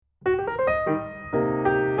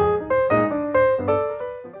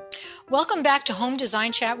Welcome back to Home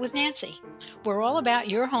Design Chat with Nancy. We're all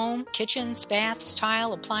about your home, kitchens, baths,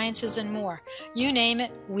 tile, appliances, and more. You name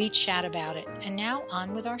it, we chat about it. And now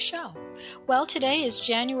on with our show. Well, today is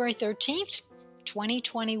January 13th,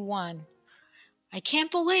 2021. I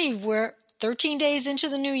can't believe we're 13 days into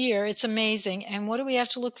the new year. It's amazing. And what do we have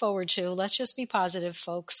to look forward to? Let's just be positive,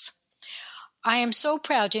 folks. I am so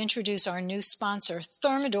proud to introduce our new sponsor,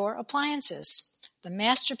 Thermador Appliances. The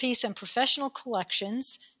Masterpiece and Professional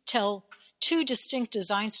Collections tell two distinct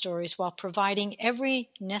design stories while providing every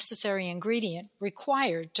necessary ingredient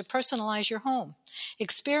required to personalize your home.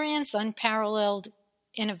 Experience unparalleled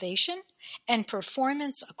innovation and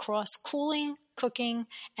performance across cooling, cooking,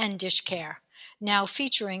 and dish care. Now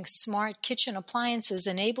featuring smart kitchen appliances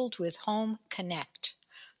enabled with Home Connect.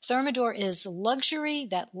 Thermador is luxury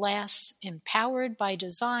that lasts, empowered by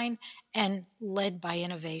design and led by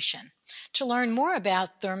innovation. To learn more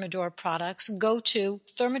about Thermador products, go to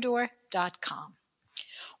thermador.com.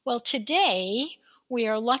 Well, today we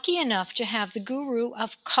are lucky enough to have the guru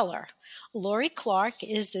of color. Lori Clark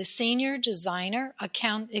is the Senior Designer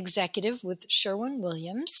Account Executive with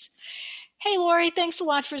Sherwin-Williams. Hey, Lori, thanks a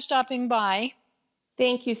lot for stopping by.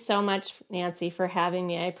 Thank you so much, Nancy, for having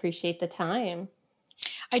me. I appreciate the time.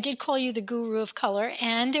 I did call you the guru of color,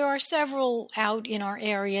 and there are several out in our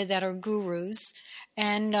area that are gurus,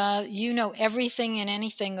 and you know everything and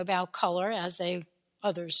anything about color, as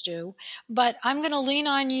others do. But I'm going to lean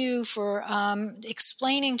on you for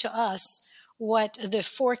explaining to us what the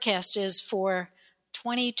forecast is for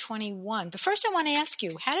 2021. But first I want to ask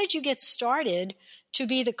you, how did you get started to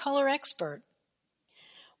be the color expert?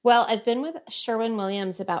 Well, I've been with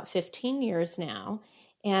Sherwin-Williams about 15 years now.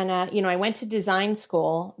 And, I went to design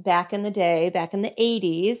school back in the day, back in the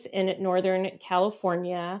 80s in Northern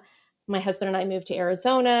California. My husband and I moved to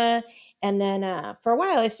Arizona. And then for a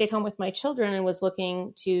while, I stayed home with my children and was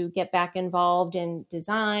looking to get back involved in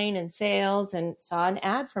design and sales, and saw an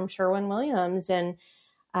ad from Sherwin-Williams and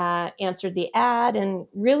answered the ad and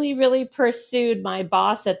really, really pursued my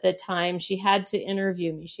boss at the time. She had to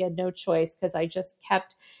interview me. She had no choice because I just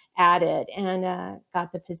kept at it and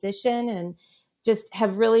got the position, and just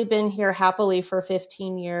have really been here happily for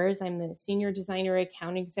 15 years. I'm the Senior Designer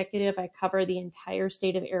Account Executive. I cover the entire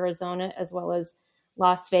state of Arizona as well as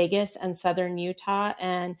Las Vegas and Southern Utah.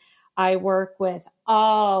 And I work with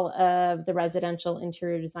all of the residential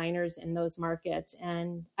interior designers in those markets.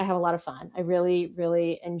 And I have a lot of fun. I really,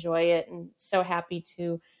 really enjoy it, and so happy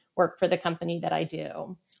to work for the company that I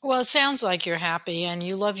do. Well, it sounds like you're happy and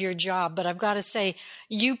you love your job, but I've got to say,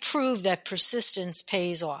 you prove that persistence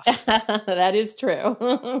pays off. That is true.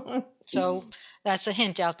 So that's a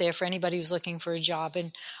hint out there for anybody who's looking for a job.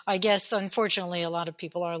 And I guess, unfortunately, a lot of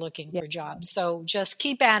people are looking for jobs. So just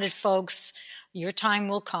keep at it, folks. Your time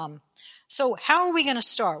will come. So how are we going to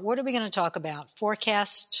start? What are we going to talk about?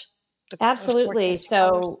 Forecast? Absolutely.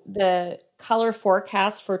 So the color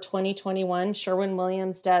forecast for 2021,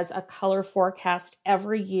 Sherwin-Williams does a color forecast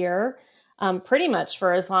every year, pretty much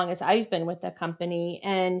for as long as I've been with the company.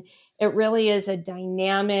 And it really is a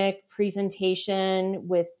dynamic presentation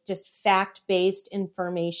with just fact-based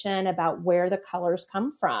information about where the colors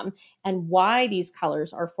come from and why these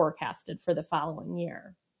colors are forecasted for the following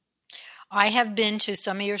year. I have been to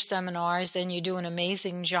some of your seminars, and you do an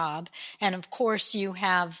amazing job. And of course, you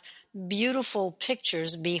have beautiful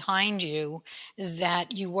pictures behind you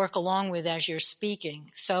that you work along with as you're speaking.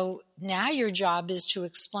 So now your job is to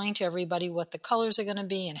explain to everybody what the colors are going to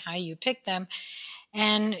be and how you pick them.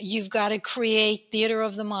 And you've got to create theater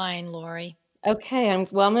of the mind, Lori. Okay, I'm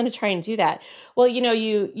going to try and do that. Well,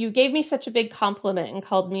 you gave me such a big compliment and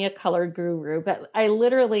called me a color guru, but I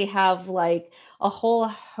literally have like a whole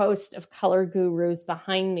host of color gurus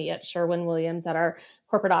behind me at Sherwin-Williams at our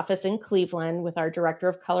corporate office in Cleveland with our director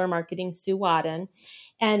of color marketing, Sue Wadden.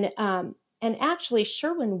 And actually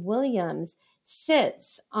Sherwin-Williams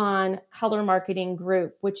sits on Color Marketing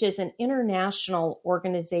Group, which is an international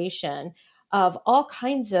organization of all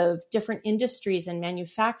kinds of different industries and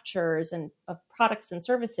manufacturers and of products and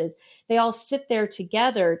services. They all sit there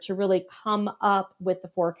together to really come up with the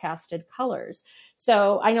forecasted colors.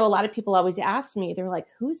 So I know a lot of people always ask me, they're like,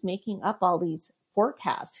 who's making up all these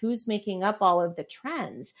forecasts? Who's making up all of the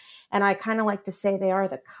trends? And I kind of like to say they are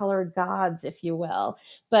the color gods, if you will.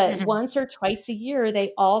 But once or twice a year,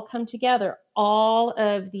 they all come together. All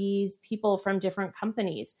of these people from different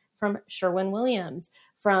companies, from Sherwin-Williams,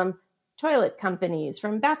 from toilet companies,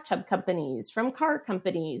 from bathtub companies, from car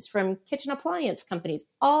companies, from kitchen appliance companies.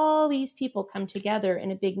 All these people come together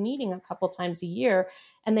in a big meeting a couple times a year,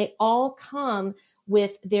 and they all come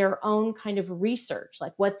with their own kind of research,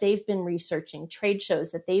 like what they've been researching, trade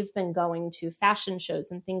shows that they've been going to, fashion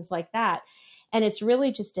shows and things like that. And it's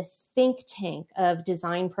really just a think tank of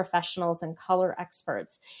design professionals and color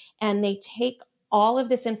experts. And they take all of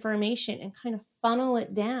this information and kind of funnel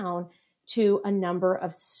it down to a number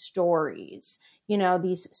of stories.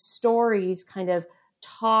 These stories kind of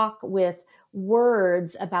talk with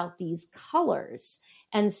words about these colors.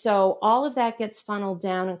 And so all of that gets funneled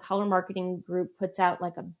down, and Color Marketing Group puts out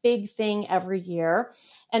like a big thing every year.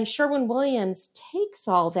 And Sherwin-Williams takes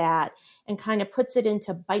all that and kind of puts it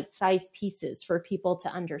into bite-sized pieces for people to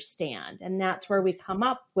understand. And that's where we come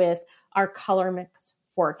up with our color mix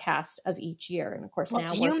forecast of each year. And of course,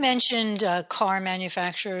 now you mentioned car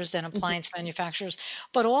manufacturers and appliance manufacturers,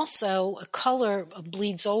 but also color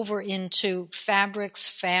bleeds over into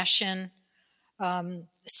fabrics, fashion.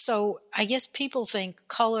 So I guess people think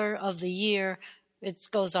color of the year, it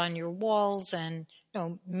goes on your walls, and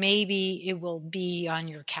maybe it will be on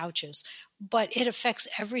your couches, but it affects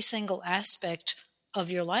every single aspect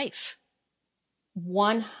of your life.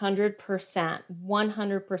 100%.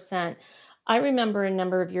 100%. I remember a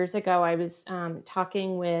number of years ago, I was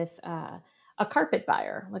talking with a carpet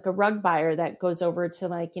buyer, like a rug buyer that goes over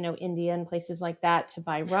to India and places like that to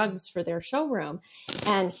buy rugs for their showroom.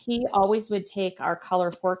 And he always would take our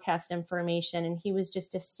color forecast information, and he was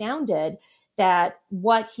just astounded that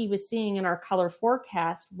what he was seeing in our color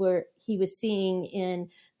forecast were he was seeing in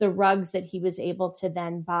the rugs that he was able to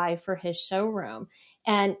then buy for his showroom.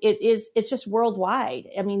 And it's just worldwide.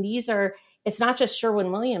 I mean, it's not just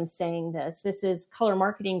Sherwin-Williams saying this. This is Color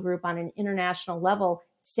Marketing Group on an international level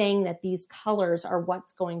saying that these colors are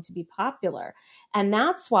what's going to be popular. And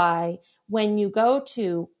that's why when you go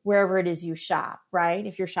to wherever it is you shop, right?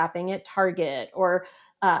 If you're shopping at Target or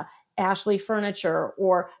Ashley Furniture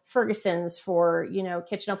or Ferguson's for,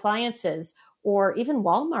 kitchen appliances, or even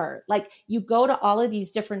Walmart, like you go to all of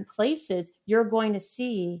these different places, you're going to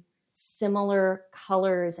see similar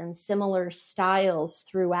colors and similar styles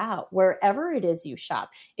throughout wherever it is you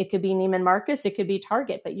shop. It could be Neiman Marcus, it could be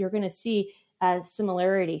Target, but you're going to see a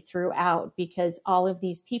similarity throughout because all of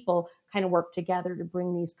these people kind of work together to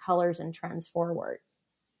bring these colors and trends forward.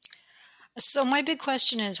 So my big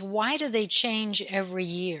question is, why do they change every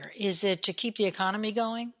year? Is it to keep the economy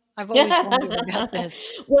going? I've always wondered about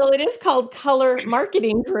this. Well, it is called Color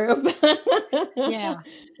Marketing Group. Yeah.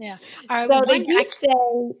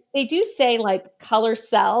 So they do say like color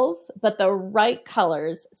sells, but the right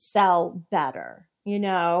colors sell better,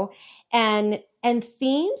 and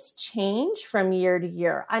themes change from year to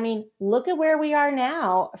year. I mean, look at where we are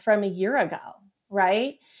now from a year ago,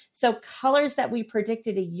 right? So colors that we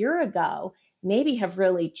predicted a year ago maybe have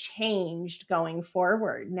really changed going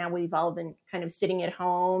forward. Now we've all been kind of sitting at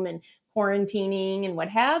home and quarantining and what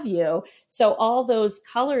have you. So all those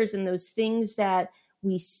colors and those things that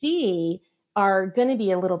we see are going to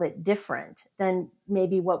be a little bit different than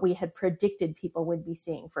maybe what we had predicted people would be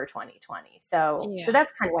seeing for 2020. So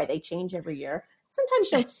that's kind of why they change every year.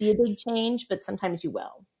 Sometimes you don't see a big change, but sometimes you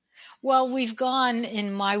will. Well, we've gone,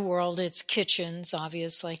 in my world, it's kitchens,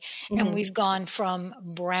 obviously, and we've gone from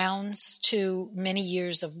browns to many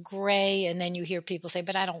years of gray. And then you hear people say,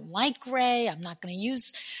 but I don't like gray. I'm not going to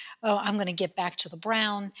I'm going to get back to the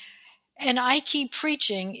brown. And I keep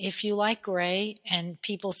preaching, if you like gray and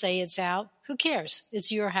people say it's out, who cares?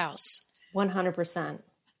 It's your house. 100%.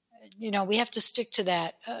 We have to stick to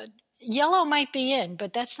that. Yellow might be in,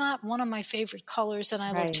 but that's not one of my favorite colors, and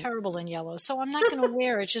I look terrible in yellow. So I'm not going to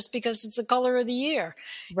wear it just because it's the color of the year,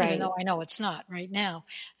 even though I know it's not right now.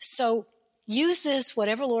 So use this,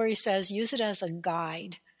 whatever Lori says, use it as a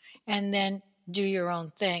guide, and then do your own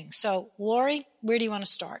thing. So Lori, where do you want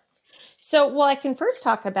to start? So, I can first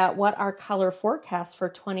talk about what our color forecast for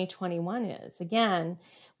 2021 is. Again,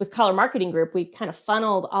 with Color Marketing Group, we kind of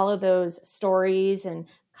funneled all of those stories and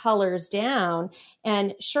colors down.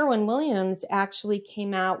 And Sherwin-Williams actually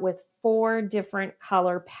came out with 4 different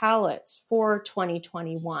color palettes for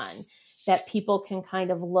 2021 that people can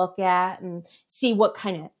kind of look at and see what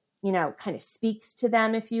kind of speaks to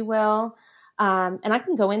them, if you will. And I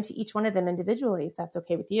can go into each one of them individually, if that's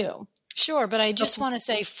okay with you. Sure, but I just want to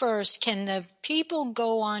say first, can the people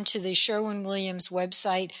go onto the Sherwin-Williams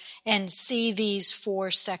website and see these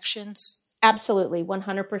 4 sections? Absolutely,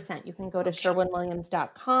 100%. You can go to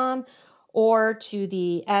sherwinwilliams.com or to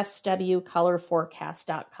the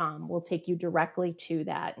swcolorforecast.com. We'll take you directly to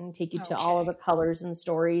that and take you to all of the colors and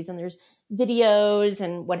stories. And there's videos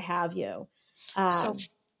and what have you.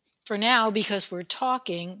 for now, because we're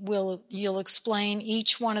talking, you'll explain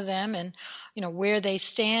each one of them and where they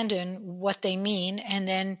stand and what they mean, and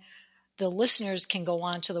then the listeners can go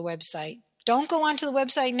on to the website. Don't go on to the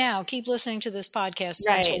website now. Keep listening to this podcast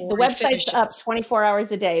until Right. The Lori website's up finishes. 24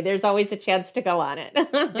 hours a day. There's always a chance to go on it.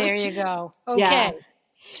 There you go. Okay. Yeah.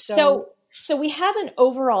 So we have an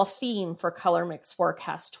overall theme for Color Mix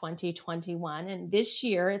Forecast 2021. And this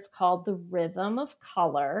year it's called the Rhythm of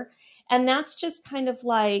Color. And that's just kind of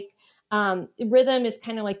like, rhythm is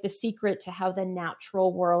kind of like the secret to how the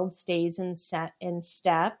natural world stays in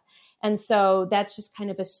step. And so that's just kind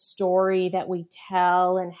of a story that we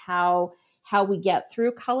tell and how we get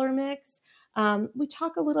through color mix. We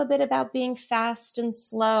talk a little bit about being fast and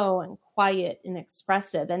slow and quiet and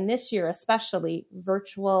expressive. And this year, especially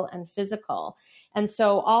virtual and physical. And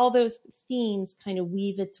so all those themes kind of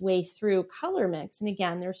weave its way through color mix. And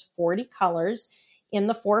again, there's 40 colors in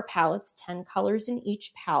the 4 palettes, 10 colors in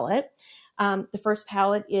each palette. The first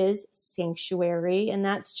palette is Sanctuary, and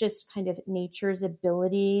that's just kind of nature's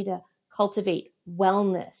ability to cultivate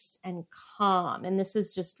wellness and calm. And this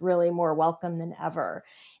is just really more welcome than ever.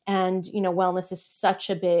 And, wellness is such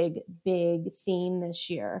a big, big theme this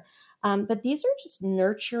year. But these are just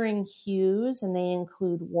nurturing hues, and they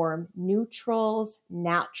include warm neutrals,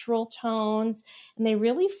 natural tones, and they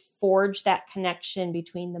really forge that connection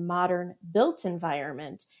between the modern built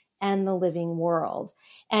environment and the living world.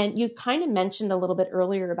 And you kind of mentioned a little bit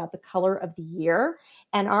earlier about the color of the year.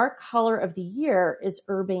 And our color of the year is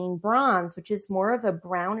Urbane Bronze, which is more of a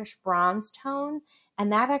brownish bronze tone.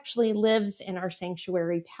 And that actually lives in our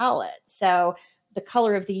Sanctuary palette. So the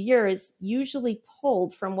color of the year is usually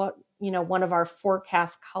pulled from what, one of our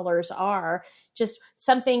forecast colors are, just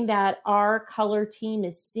something that our color team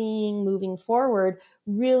is seeing moving forward,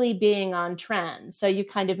 really being on trend. So you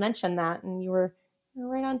kind of mentioned that, and you're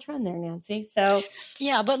right on trend there, Nancy. So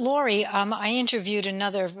yeah, but Lori, I interviewed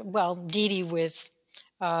Dee Dee with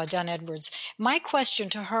Dunn Edwards. My question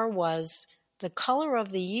to her was, the color of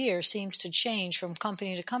the year seems to change from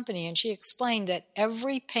company to company. And she explained that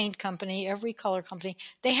every paint company, every color company,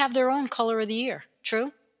 they have their own color of the year.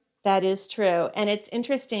 True? That is true. And it's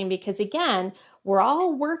interesting because, again, we're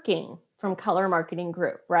all working from Color Marketing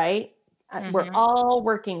Group, right? Mm-hmm. We're all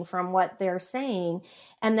working from what they're saying.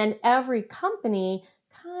 And then every company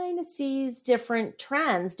kind of sees different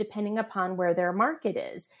trends depending upon where their market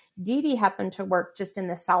is. Dee Dee happened to work just in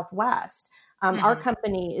the Southwest. Our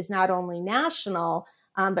company is not only national,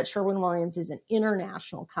 but Sherwin-Williams is an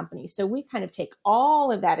international company. So we kind of take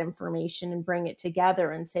all of that information and bring it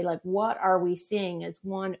together and say, like, what are we seeing as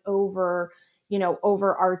one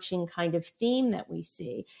overarching kind of theme that we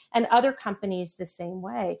see? And other companies the same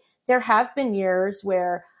way. There have been years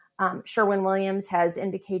where Sherwin-Williams has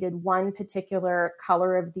indicated one particular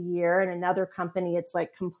color of the year, and another company, it's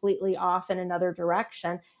like completely off in another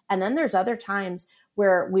direction. And then there's other times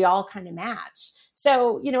where we all kind of match.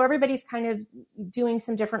 So, everybody's kind of doing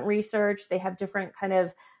some different research. They have different kind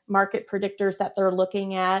of market predictors that they're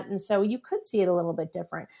looking at. And so you could see it a little bit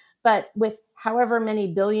different. But with however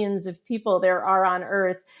many billions of people there are on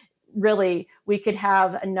Earth, really, we could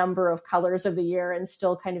have a number of colors of the year and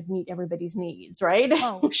still kind of meet everybody's needs, right?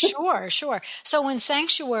 Oh, sure. So in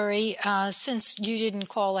Sanctuary, since you didn't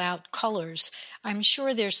call out colors, I'm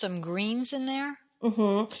sure there's some greens in there.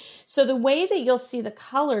 Mm-hmm. So the way that you'll see the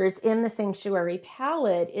colors in the Sanctuary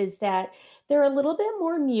palette is that they're a little bit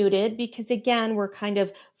more muted because, again, we're kind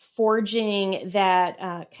of forging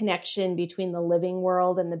that connection between the living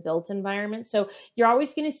world and the built environment. So you're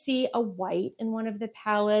always going to see a white in one of the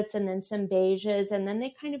palettes and then some beiges, and then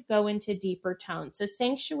they kind of go into deeper tones. So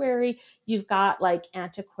Sanctuary, you've got like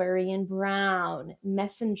Antiquarian Brown,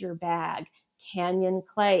 Messenger Bag, Canyon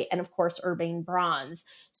Clay, and of course, Urbane Bronze.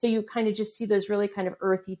 So you kind of just see those really kind of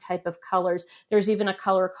earthy type of colors. There's even a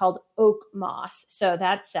color called Oak Moss. So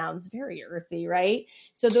that sounds very earthy, right?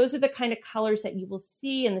 So those are the kind of colors that you will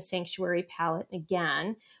see in the Sanctuary palette. And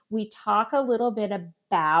again, we talk a little bit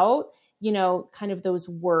about, kind of those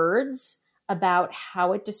words about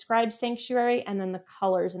how it describes Sanctuary, and then the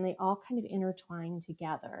colors, and they all kind of intertwine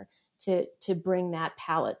together to bring that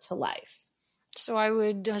palette to life. So I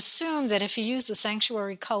would assume that if you use the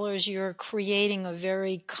Sanctuary colors, you're creating a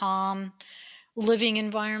very calm living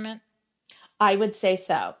environment. I would say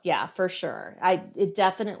so. Yeah, for sure. It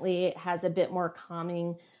definitely has a bit more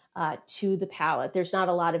calming to the palette. There's not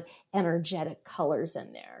a lot of energetic colors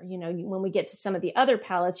in there. When we get to some of the other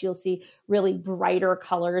palettes, you'll see really brighter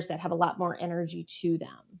colors that have a lot more energy to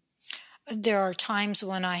them. There are times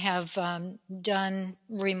when I have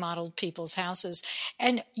remodeled people's houses,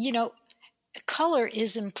 and color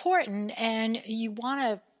is important, and you want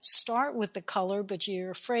to start with the color, but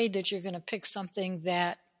you're afraid that you're going to pick something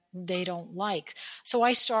that they don't like. So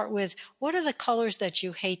I start with, what are the colors that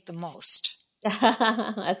you hate the most?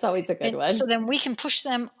 That's always a good And one. so then we can push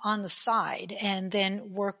them on the side and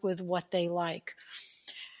then work with what they like.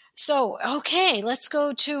 So, okay, let's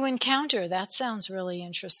go to Encounter. That sounds really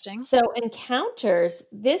interesting. So encounters,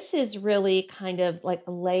 this is really kind of like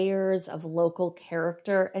layers of local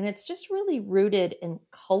character, and it's just really rooted in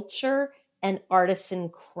culture and artisan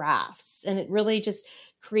crafts. And it really just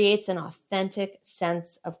creates an authentic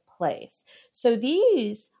sense of place. So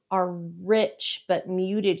these are rich but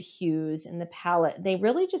muted hues in the palette. They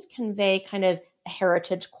really just convey kind of a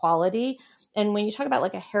heritage quality. And when you talk about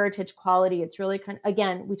like a heritage quality, it's really kind of,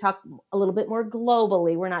 again, we talk a little bit more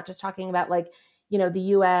globally. We're not just talking about like, the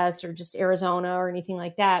US or just Arizona or anything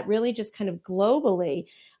like that, really just kind of globally,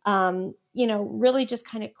 really just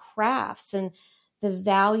kind of crafts and the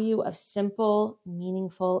value of simple,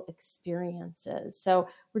 meaningful experiences. So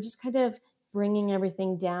we're just kind of bringing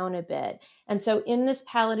everything down a bit. And so in this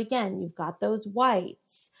palette, again, you've got those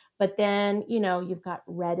whites, but then, you've got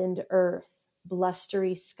reddened earth,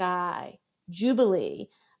 blustery sky, jubilee,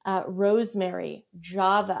 rosemary,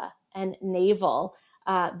 java, and navel.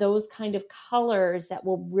 Those kind of colors that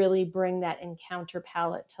will really bring that Encounter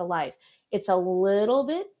palette to life. It's a little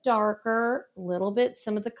bit darker,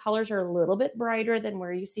 some of the colors are a little bit brighter than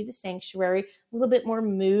where you see the Sanctuary, a little bit more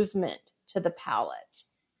movement to the palette.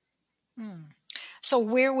 So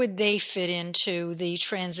where would they fit into the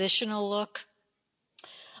transitional look?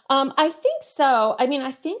 I think so. I mean,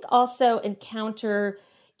 I think also Encounter,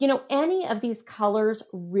 any of these colors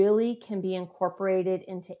really can be incorporated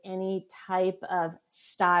into any type of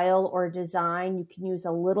style or design. You can use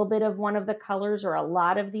a little bit of one of the colors or a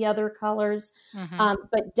lot of the other colors.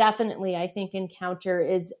 But definitely, I think Encounter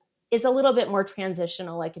is a little bit more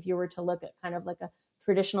transitional. Like if you were to look at kind of like a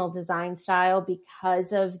traditional design style,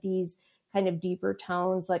 because of these kind of deeper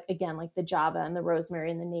tones, like again, like the java and the rosemary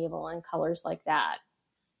and the navel and colors like that.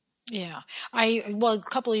 Yeah. A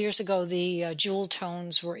couple of years ago, the jewel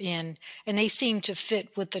tones were in, and they seemed to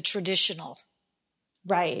fit with the traditional.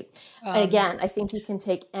 Right. Again, I think you can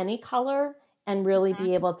take any color and really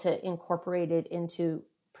be able to incorporate it into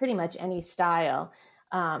pretty much any style.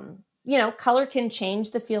 Color can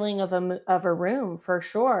change the feeling of a room for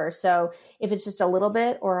sure. So if it's just a little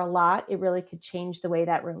bit or a lot, it really could change the way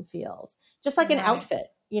that room feels. Just like an outfit,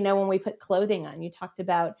 when we put clothing on, you talked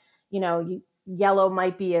about, yellow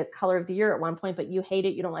might be a color of the year at one point, but you hate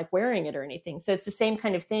it. You don't like wearing it or anything. So it's the same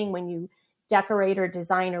kind of thing when you decorate or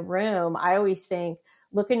design a room. I always think,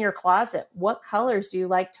 look in your closet. What colors do you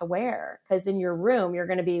like to wear? Because in your room, you're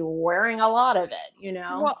going to be wearing a lot of it,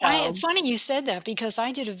 Well, funny you said that, because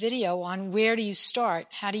I did a video on where do you start?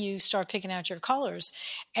 How do you start picking out your colors?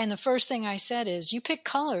 And the first thing I said is, you pick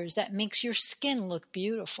colors that makes your skin look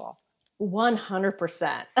beautiful.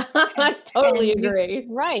 100%. I totally agree.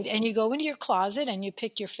 Right. And you go into your closet and you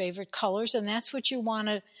pick your favorite colors, and that's what you want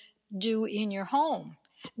to do in your home.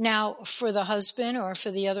 Now, for the husband or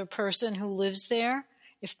for the other person who lives there,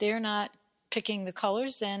 if they're not picking the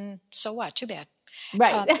colors, then so what? Too bad.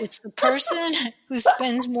 Right. It's the person who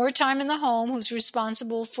spends more time in the home, who's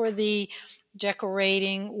responsible for the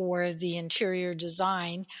decorating or the interior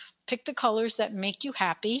design. Pick the colors that make you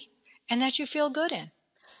happy and that you feel good in.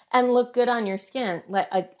 And look good on your skin.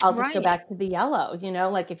 I'll just go back to the yellow,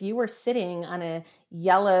 like if you were sitting on a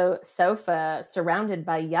yellow sofa surrounded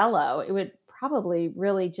by yellow, it would probably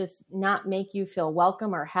really just not make you feel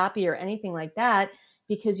welcome or happy or anything like that,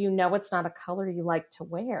 because it's not a color you like to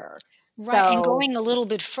wear. Right. So, and going a little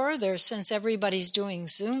bit further, since everybody's doing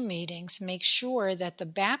Zoom meetings, make sure that the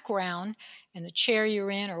background and the chair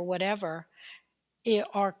you're in or whatever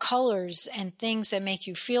are colors and things that make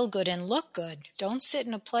you feel good and look good. Don't sit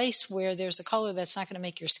in a place where there's a color that's not going to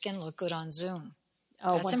make your skin look good on Zoom.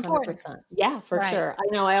 Oh, that's 100%. Important. Yeah, for sure.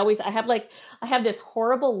 I know. I have this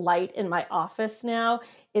horrible light in my office now.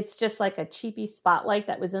 It's just like a cheapy spotlight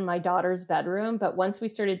that was in my daughter's bedroom. But once we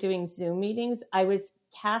started doing Zoom meetings, I was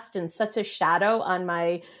cast in such a shadow on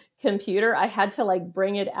my computer. I had to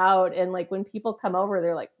bring it out. And when people come over,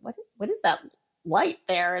 they're like, what is that light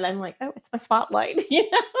there? And I'm like, oh, it's my spotlight,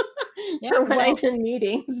 for when I'm in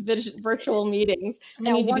meetings, virtual meetings.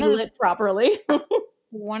 I need to be lit properly.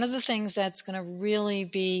 One of the things that's going to really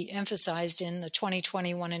be emphasized in the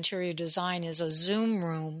 2021 interior design is a Zoom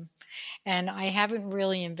room. And I haven't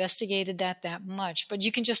really investigated that much, but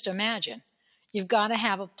you can just imagine. You've got to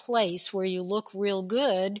have a place where you look real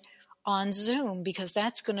good on Zoom, because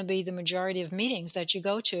that's going to be the majority of meetings that you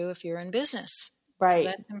go to if you're in business. Right. So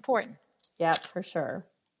that's important. Yeah, for sure.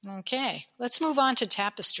 Okay, let's move on to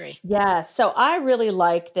tapestry. Yeah, so I really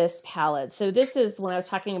like this palette. So this is when I was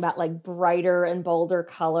talking about like brighter and bolder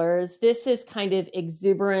colors. This is kind of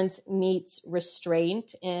exuberance meets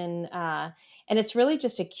restraint and it's really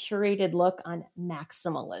just a curated look on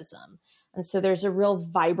maximalism. And so there's a real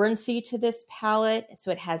vibrancy to this palette.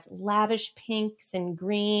 So it has lavish pinks and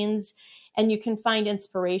greens, and you can find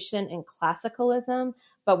inspiration in classicalism,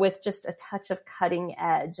 but with just a touch of cutting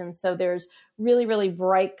edge. And so there's really, really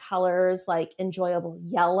bright colors like enjoyable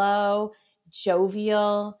yellow,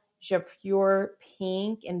 jovial, pure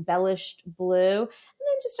pink, embellished blue, and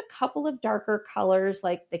then just a couple of darker colors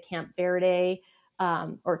like the Camp Verde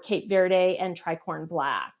or Cape Verde and Tricorn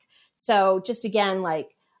Black. So just again,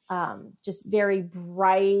 like just very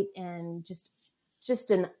bright and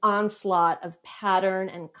just an onslaught of pattern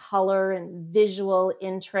and color and visual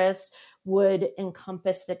interest would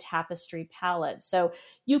encompass the tapestry palette. So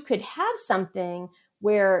you could have something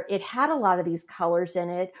where it had a lot of these colors in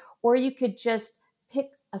it, or you could just pick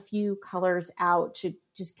a few colors out to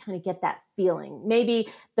just kind of get that feeling. Maybe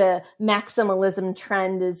the maximalism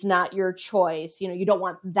trend is not your choice. You know, you don't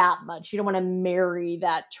want that much. You don't want to marry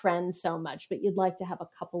that trend so much, but you'd like to have a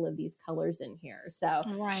couple of these colors in here. So,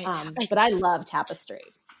 Right. But I love tapestry.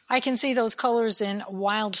 I can see those colors in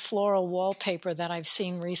wild floral wallpaper that I've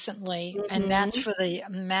seen recently, and that's for the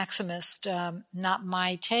maximist, not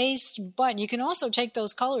my taste. But you can also take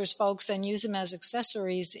those colors, folks, and use them as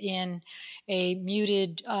accessories in a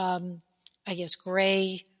muted, I guess,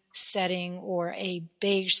 gray setting or a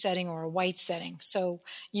beige setting or a white setting. So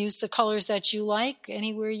use the colors that you like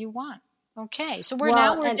anywhere you want. Okay, so we're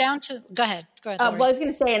down to, go ahead, Lori. Well, I was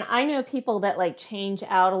going to say, and I know people that like change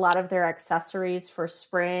out a lot of their accessories for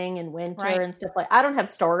spring and winter and stuff like. I don't have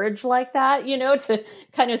storage like that, you know, to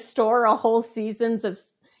kind of store a whole seasons of,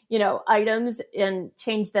 you know, items and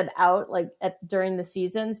change them out like during the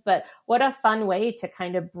seasons. But what a fun way to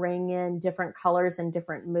kind of bring in different colors and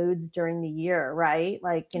different moods during the year, right?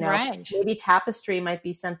 Like, you know, maybe tapestry might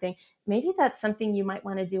be something. Maybe that's something you might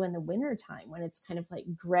want to do in the wintertime when it's kind of like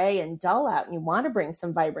gray and dull out and you want to bring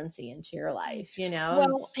some vibrancy into your life, you know?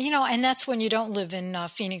 Well, you know, and that's when you don't live in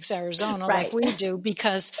Phoenix, Arizona, like we do,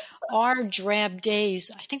 because our drab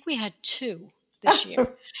days, I think we had 2 this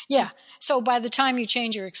year. Yeah. So by the time you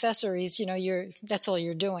change your accessories, you know, that's all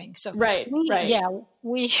you're doing. So yeah,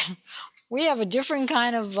 we have a different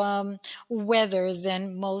kind of weather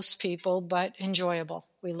than most people, but enjoyable.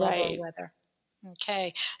 We love our weather.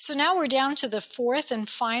 Okay. So now we're down to the 4th and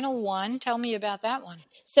final one. Tell me about that one.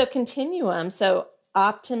 So continuum. So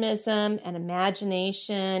optimism and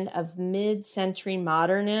imagination of mid-century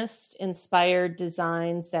modernist inspired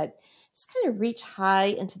designs that just kind of reach high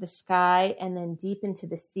into the sky and then deep into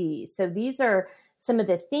the sea. So these are some of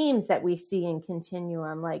the themes that we see in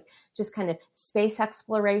Continuum, like just kind of space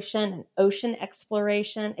exploration and ocean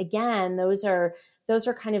exploration. Again, those are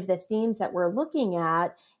kind of the themes that we're looking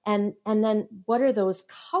at. And then what are those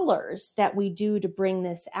colors that we do to bring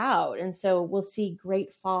this out? And so we'll see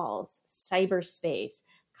Great Falls, cyberspace,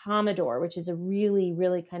 Commodore, which is a really,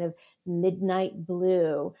 really kind of midnight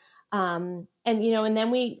blue. And, you know, and then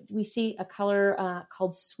we see a color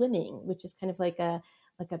called Swimming, which is kind of like a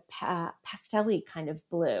pastel-y kind of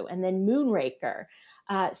blue, and then Moonraker.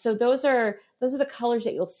 So those are the colors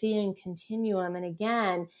that you'll see in Continuum. And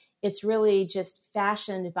again, it's really just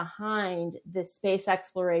fashioned behind the space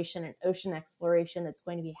exploration and ocean exploration that's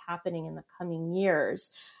going to be happening in the coming years.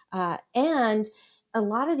 And a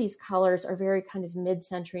lot of these colors are very kind of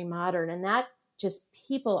mid-century modern, and that just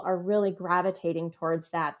people are really gravitating towards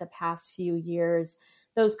that the past few years.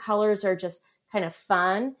 Those colors are just kind of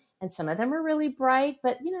fun, and some of them are really bright,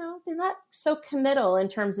 but you know, they're not so committal in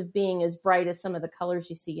terms of being as bright as some of the colors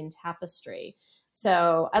you see in tapestry.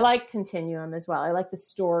 So I like Continuum as well. I like the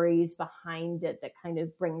stories behind it that kind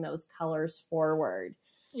of bring those colors forward.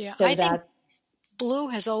 Yeah, so I think blue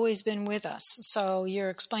has always been with us. So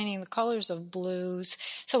you're explaining the colors of blues.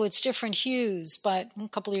 So it's different hues, but a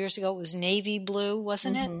couple of years ago it was navy blue,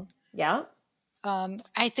 wasn't it? Yeah.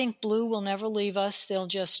 I think blue will never leave us. They'll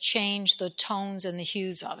just change the tones and the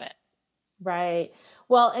hues of it. Right.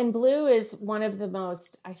 Well, and blue is one of the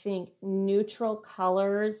most, I think, neutral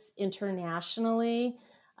colors internationally.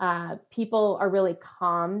 People are really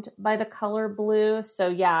calmed by the color blue. So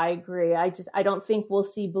yeah, I agree. I don't think we'll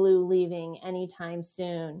see blue leaving anytime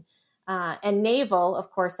soon. And naval, of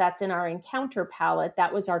course, that's in our Encounter palette.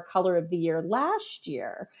 That was our color of the year last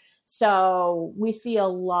year. So we see a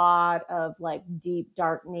lot of like deep,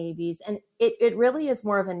 dark navies, and it really is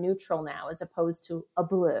more of a neutral now as opposed to a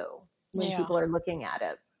blue when people are looking at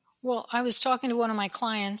it. Well, I was talking to one of my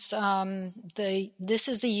clients. This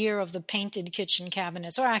is the year of the painted kitchen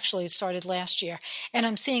cabinets, or actually it started last year, and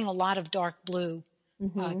I'm seeing a lot of dark blue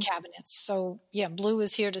Hmm. cabinets. So yeah, blue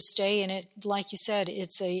is here to stay, and it, like you said,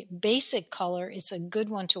 it's a basic color. It's a good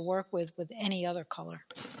one to work with any other color.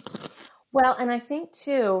 Well, and I think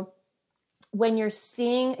too, when you're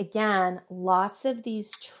seeing again lots of these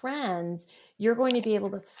trends, you're going to be able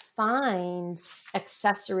to find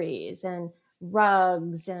accessories and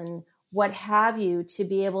rugs and what have you to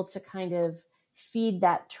be able to kind of feed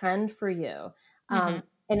that trend for you. Hmm.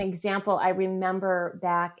 An example, I remember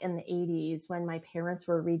back in the 80s when my parents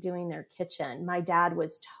were redoing their kitchen. My dad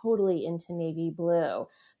was totally into navy blue,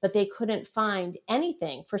 but they couldn't find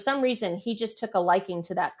anything. For some reason, he just took a liking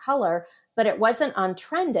to that color, but it wasn't on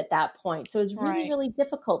trend at that point. So it was really, Right. really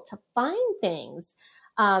difficult to find things.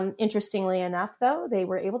 Interestingly enough, though, they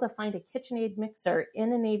were able to find a KitchenAid mixer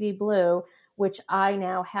in a navy blue, which I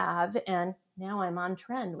now have, and now I'm on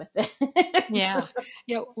trend with it. Yeah.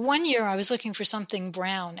 Yeah. One year I was looking for something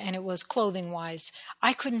brown and it was clothing wise.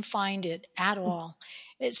 I couldn't find it at all.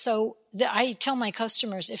 I tell my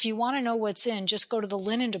customers, if you want to know what's in, just go to the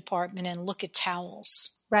linen department and look at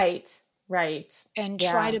towels Right, right. and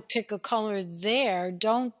try Yeah, to pick a color there.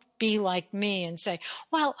 Don't be like me and say,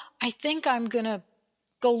 well, I think I'm going to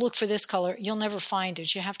go look for this color. You'll never find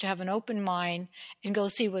it. You have to have an open mind and go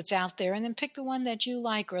see what's out there and then pick the one that you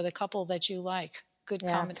like or the couple that you like. Good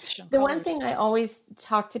yeah. combination of The one colors. thing I always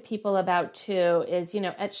talk to people about too is,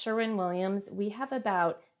 at Sherwin-Williams, we have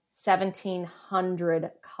about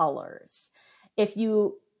 1,700 colors. If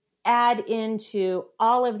you add into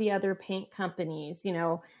all of the other paint companies,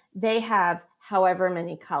 they have however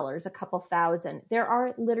many colors, a couple thousand. There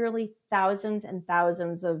are literally thousands and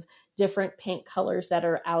thousands of different paint colors that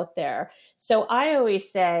are out there. So I always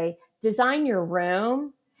say, design your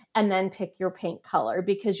room and then pick your paint color,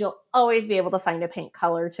 because you'll always be able to find a paint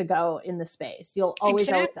color to go in the space. You'll always,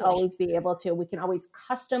 always, Exactly. always be able to. We can always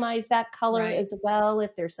customize that color Right. as well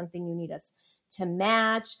if there's something you need us to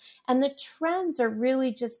match. And the trends are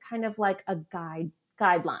really just kind of like a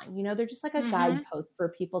guideline. They're just like a Hmm. guidepost for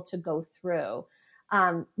people to go through.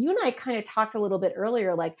 You and I kind of talked a little bit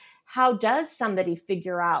earlier, like how does somebody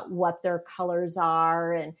figure out what their colors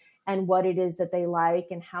are and what it is that they like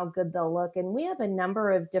and how good they'll look. And we have a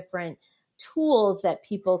number of different tools that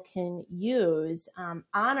people can use on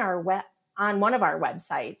one of our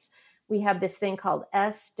websites. We have this thing called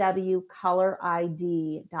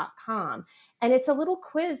swcolorid.com. And it's a little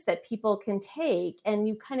quiz that people can take, and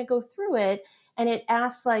you kind of go through it, and it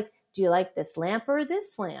asks like, do you like this lamp or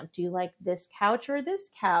this lamp? Do you like this couch or this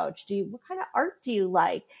couch? What kind of art do you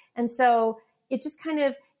like? And so it just kind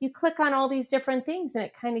of, you click on all these different things and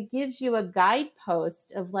it kind of gives you a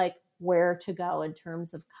guidepost of like where to go in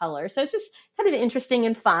terms of color. So it's just kind of interesting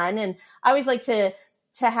and fun. And I always like to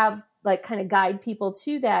have like kind of guide people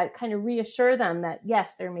to that, kind of reassure them that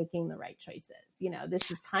yes, they're making the right choices. This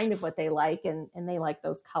is kind of what they like, and they like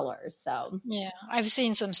those colors. So Yeah. I've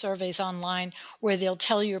seen some surveys online where they'll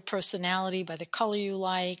tell your personality by the color you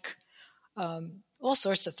like, all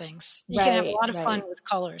sorts of things. You can have a right, lot of fun right. with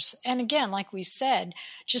colors. And again, like we said,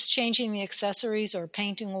 just changing the accessories or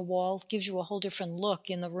painting a wall gives you a whole different look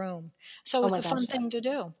in the room. So Oh it's my a fun gosh, yes. thing to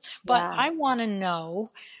do. But Yeah. I want to know,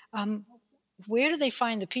 um, where do they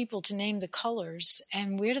find the people to name the colors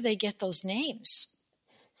and where do they get those names?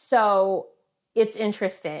 So it's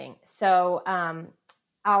interesting. So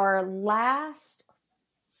our last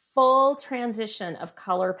full transition of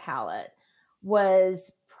color palette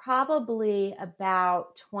was probably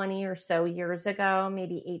about 20 or so years ago,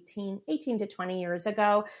 maybe 18 to 20 years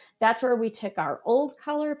ago. That's where we took our old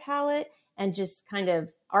color palette and just kind of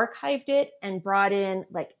archived it and brought in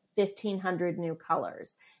like 1,500 new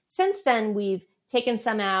colors. Since then, we've taken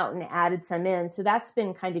some out and added some in. So that's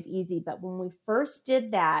been kind of easy. But when we first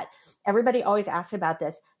did that, everybody always asked about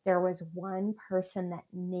this. There was one person that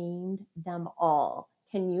named them all.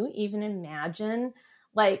 Can you even imagine?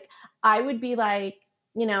 Like, I would be like,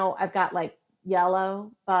 I've got like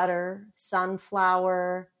yellow, butter,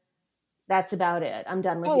 sunflower. That's about it. I'm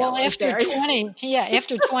done with Oh, well, yellow. Is after there? 20, yeah,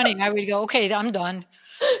 after 20, I would go, okay, I'm done.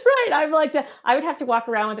 Right. I would have to walk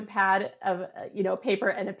around with a pad of, paper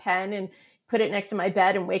and a pen and put it next to my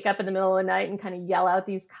bed and wake up in the middle of the night and kind of yell out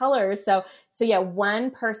these colors. So yeah,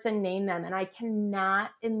 one person named them. And I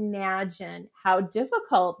cannot imagine how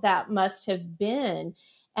difficult that must have been.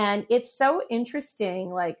 And it's so interesting.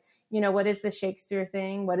 Like, what is the Shakespeare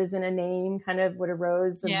thing? What is in a name? Kind of what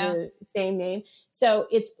arose of Yeah. the same name. So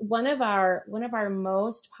it's one of our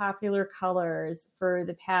most popular colors for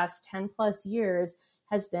the past 10 plus years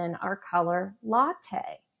has been our color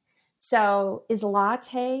latte. So is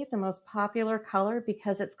latte the most popular color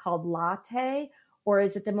because it's called latte, or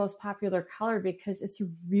is it the most popular color because it's a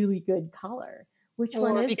really good color? Which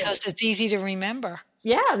one Or is it? because it's easy to remember.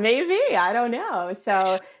 Yeah, maybe. I don't know.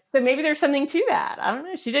 So maybe there's something to that. I don't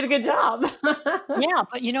know. She did a good job. Yeah,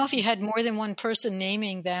 but if you had more than one person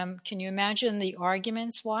naming them, can you imagine the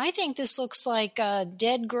arguments? Well, I think this looks like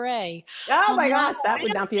dead gray. Oh Well, my no, gosh, that I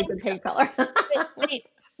would don't not be a think good so. paint color.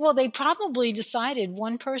 They probably decided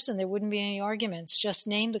one person, there wouldn't be any arguments. Just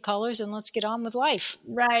name the colors and let's get on with life.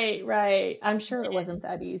 Right, right. I'm sure it wasn't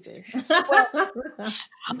that easy. Well,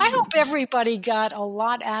 I hope everybody got a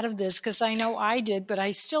lot out of this because I know I did, but I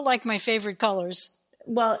still like my favorite colors.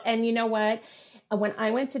 Well, and you know what? When I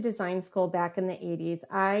went to design school back in the 80s,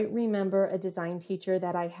 I remember a design teacher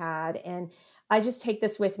that I had, and I just take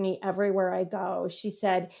this with me everywhere I go. She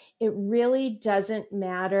said, it really doesn't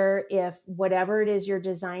matter if whatever it is you're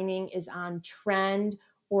designing is on trend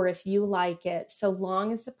or if you like it, so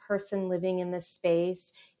long as the person living in the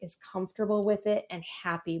space is comfortable with it and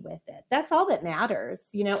happy with it. That's all that matters.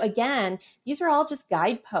 Again, these are all just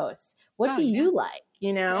guideposts. What Oh, do yeah. you like,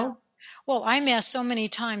 Yeah. Well, I'm asked so many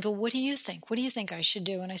times, well, what do you think? What do you think I should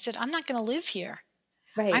do? And I said, I'm not going to live here.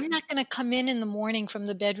 Right. I'm not going to come in the morning from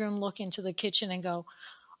the bedroom, look into the kitchen and go,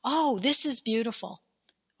 oh, this is beautiful.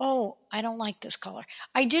 Oh, I don't like this color.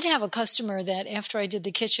 I did have a customer that after I did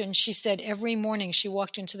the kitchen, she said every morning she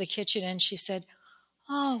walked into the kitchen and she said,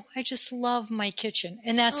 oh, I just love my kitchen.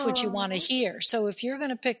 And that's what you want to Oh, hear. So if you're going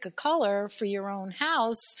to pick a color for your own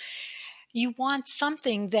house, you want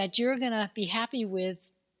something that you're going to be happy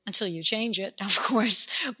with until you change it, of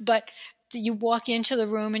course. But you walk into the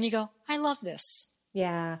room and you go, I love this.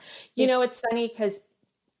 yeah. If It's funny because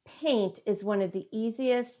paint is one of the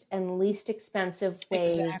easiest and least expensive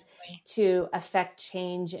ways Exactly. to affect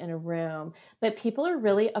change in a room, but people are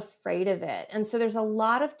really afraid of it. And so there's a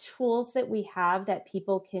lot of tools that we have that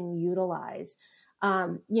people can utilize.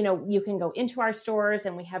 You can go into our stores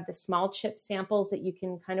and we have the small chip samples that you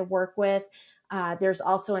can kind of work with. There's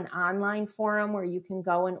also an online forum where you can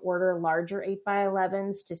go and order larger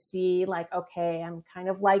 8x11s to see like, okay, I'm kind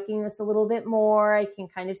of liking this a little bit more. I can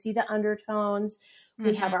kind of see the undertones.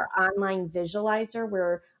 We have our online visualizer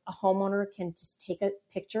where a homeowner can just take a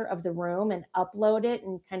picture of the room and upload it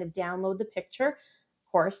and kind of download the picture.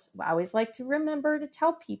 Of course, I always like to remember to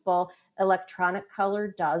tell people electronic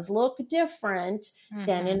color does look different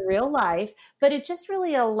than in real life, but it just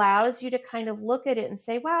really allows you to kind of look at it and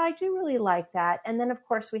say, wow, I do really like that. And then, of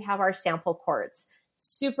course, we have our sample quarts.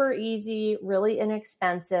 Super easy, really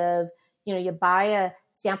inexpensive. You buy a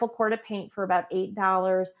sample quart of paint for about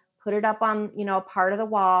 $8, put it up on, a part of the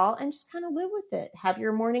wall and just kind of live with it. Have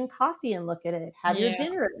your morning coffee and look at it. Have your Yeah.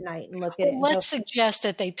 dinner at night and look at it. Well, And go, let's suggest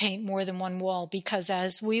that they paint more than one wall because,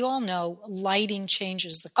 as we all know, lighting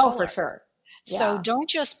changes the oh, color. for sure. So Yeah. don't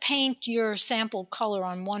just paint your sample color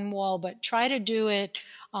on one wall, but try to do it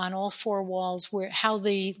on all four walls where how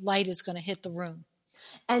the light is going to hit the room.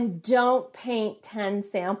 And don't paint 10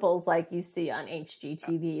 samples like you see on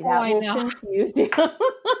HGTV. Oh, That I will know. confuse you.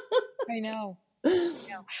 I know.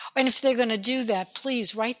 And if they're going to do that,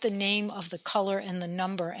 please write the name of the color and the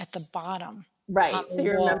number at the bottom on Right. the So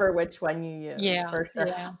you wall. remember which one you use, Yeah, for sure.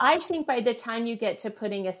 yeah. I think by the time you get to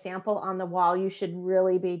putting a sample on the wall, you should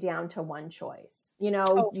really be down to one choice. Oh, You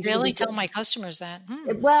should really? be Tell my customers that.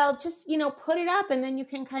 well, just, put it up and then you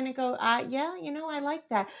can kind of go, yeah, I like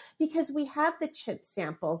that. Because we have the chip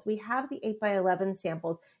samples, we have the 8x11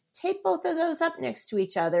 samples. Take both of those up next to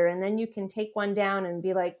each other and then you can take one down and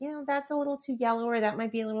be like, that's a little too yellow, or that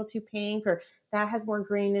might be a little too pink, or that has more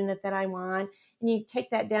green in it that I want. And you take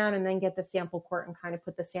that down and then get the sample quart and kind of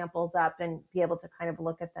put the samples up and be able to kind of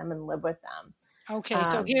look at them and live with them. Okay,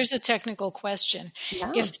 so here's a technical question.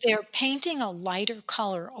 Yeah. If they're painting a lighter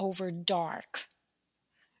color over dark,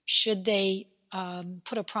 should they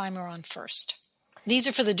put a primer on first? These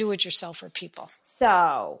are for the do-it-yourselfer people.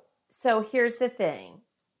 So here's the thing.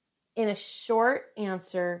 In a short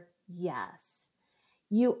answer, yes.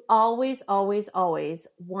 You always, always, always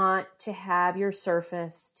want to have your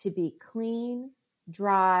surface to be clean,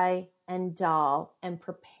 dry, and dull, and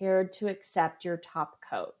prepared to accept your top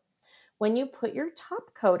coat. When you put your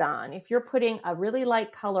top coat on, if you're putting a really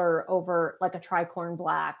light color over like a tricorn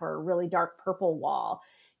black or a really dark purple wall,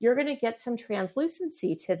 you're going to get some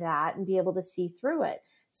translucency to that and be able to see through it.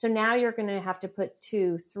 So now you're going to have to put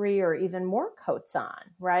 2, 3, or even more coats on,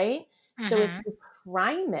 right? So if you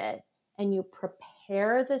prime it and you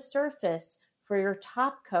prepare the surface for your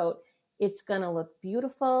top coat, it's going to look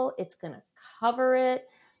beautiful. It's going to cover it.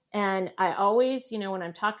 And I always, when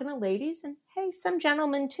I'm talking to ladies, and hey, some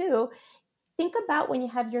gentlemen too, think about when you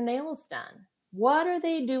have your nails done. what are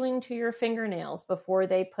they doing to your fingernails before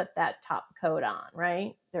they put that top coat on,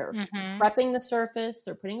 right? They're prepping the surface,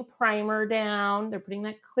 they're putting a primer down, they're putting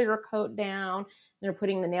that clear coat down, they're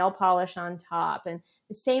putting the nail polish on top. And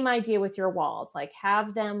the same idea with your walls, like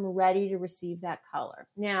have them ready to receive that color.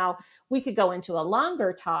 Now, we could go into a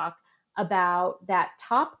longer talk about that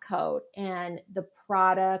top coat and the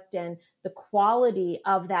product and the quality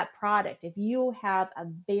of that product. If you have a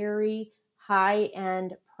very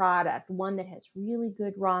high-end product, one that has really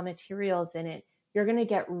good raw materials in it, you're going to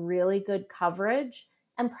get really good coverage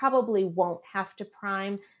and probably won't have to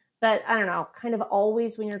prime. But I don't know, kind of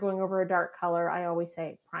always when you're going over a dark color, I always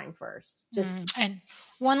say prime first. And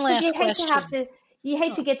one last question. You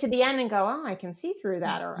hate to get to the end and go, oh, I can see through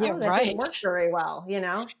that, or that didn't work very well, you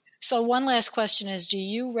know? So one last question is, do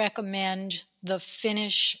you recommend the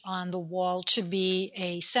finish on the wall to be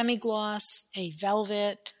a semi-gloss, a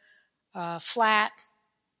velvet, flat?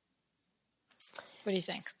 What do you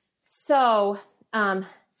think? So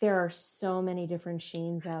there are so many different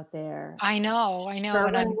sheens out there. I know.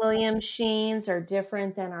 Sherwin-Williams sheens are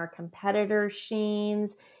different than our competitor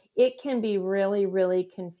sheens. It can be really, really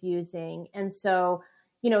confusing. And so,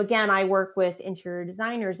 again, I work with interior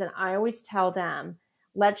designers and I always tell them,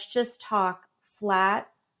 let's just talk flat,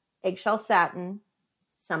 eggshell satin,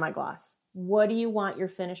 semi-gloss. What do you want your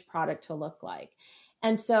finished product to look like?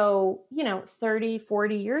 And so, 30,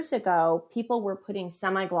 40 years ago, people were putting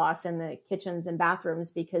semi-gloss in the kitchens and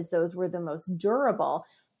bathrooms because those were the most durable.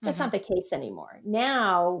 That's not the case anymore.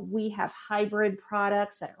 Now we have hybrid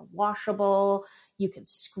products that are washable. You can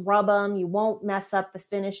scrub them. You won't mess up the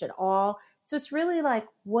finish at all. So it's really like,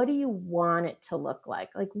 what do you want it to look like?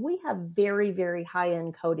 Like we have very, very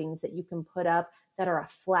high-end coatings that you can put up that are a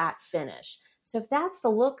flat finish. So if that's the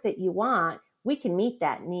look that you want, we can meet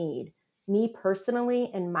that need. Me personally,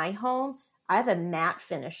 in my home, I have a matte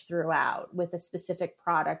finish throughout with a specific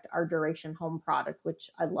product, our Duration Home product, which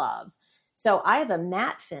I love. So I have a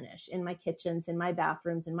matte finish in my kitchens, in my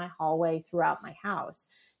bathrooms, in my hallway, throughout my house.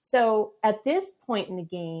 So at this point in the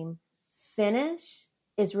game, finish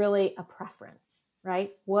is really a preference,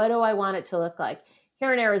 right? What do I want it to look like?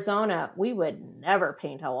 Here in Arizona, we would never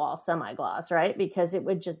paint a wall semi-gloss, right? Because it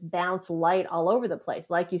would just bounce light all over the place.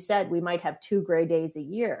 Like you said, we might have 2 gray days a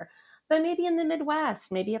year. But maybe in the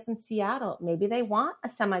Midwest, maybe up in Seattle, maybe they want a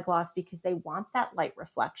semi-gloss because they want that light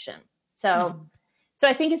reflection. So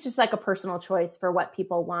I think it's just like a personal choice for what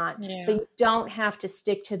people want. Yeah. But you don't have to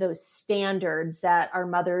stick to those standards that our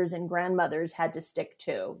mothers and grandmothers had to stick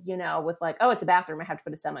to, with like, oh, it's a bathroom, I have to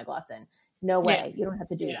put a semi-gloss in. No way. Yeah. You don't have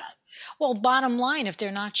to do that. Well, bottom line, if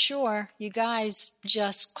they're not sure, you guys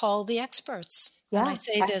just call the experts. Yeah. And I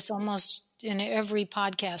say this almost in every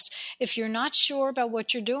podcast. If you're not sure about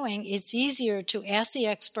what you're doing, it's easier to ask the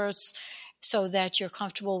experts so that you're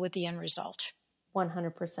comfortable with the end result.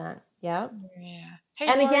 100%. Yeah. Yeah. Hey,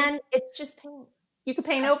 and Dory, again, it's just paint. You can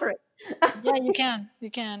paint over it. Yeah, you can. You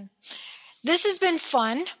can. This has been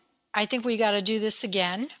fun. I think we got to do this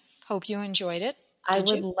again. Hope you enjoyed it. I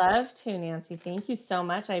would love to, Nancy. Thank you so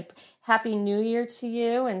much. Happy New Year to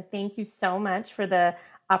you. And thank you so much for the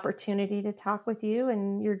opportunity to talk with you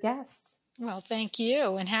and your guests. Well, thank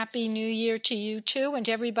you. And Happy New Year to you too. And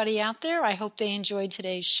to everybody out there, I hope they enjoyed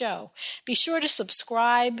today's show. Be sure to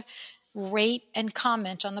subscribe, rate, and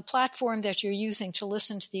comment on the platform that you're using to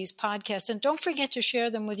listen to these podcasts. And don't forget to share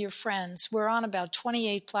them with your friends. We're on about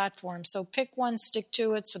 28 platforms, so pick one, stick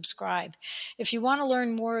to it, subscribe. If you want to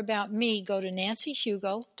learn more about me, go to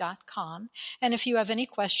nancyhugo.com. And if you have any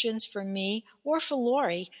questions for me or for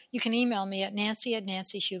Lori, you can email me at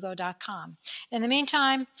nancy@nancyhugo.com. In the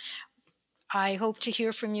meantime, I hope to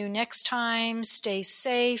hear from you next time. Stay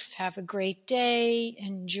safe. Have a great day.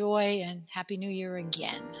 Enjoy, and Happy New Year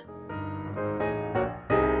again.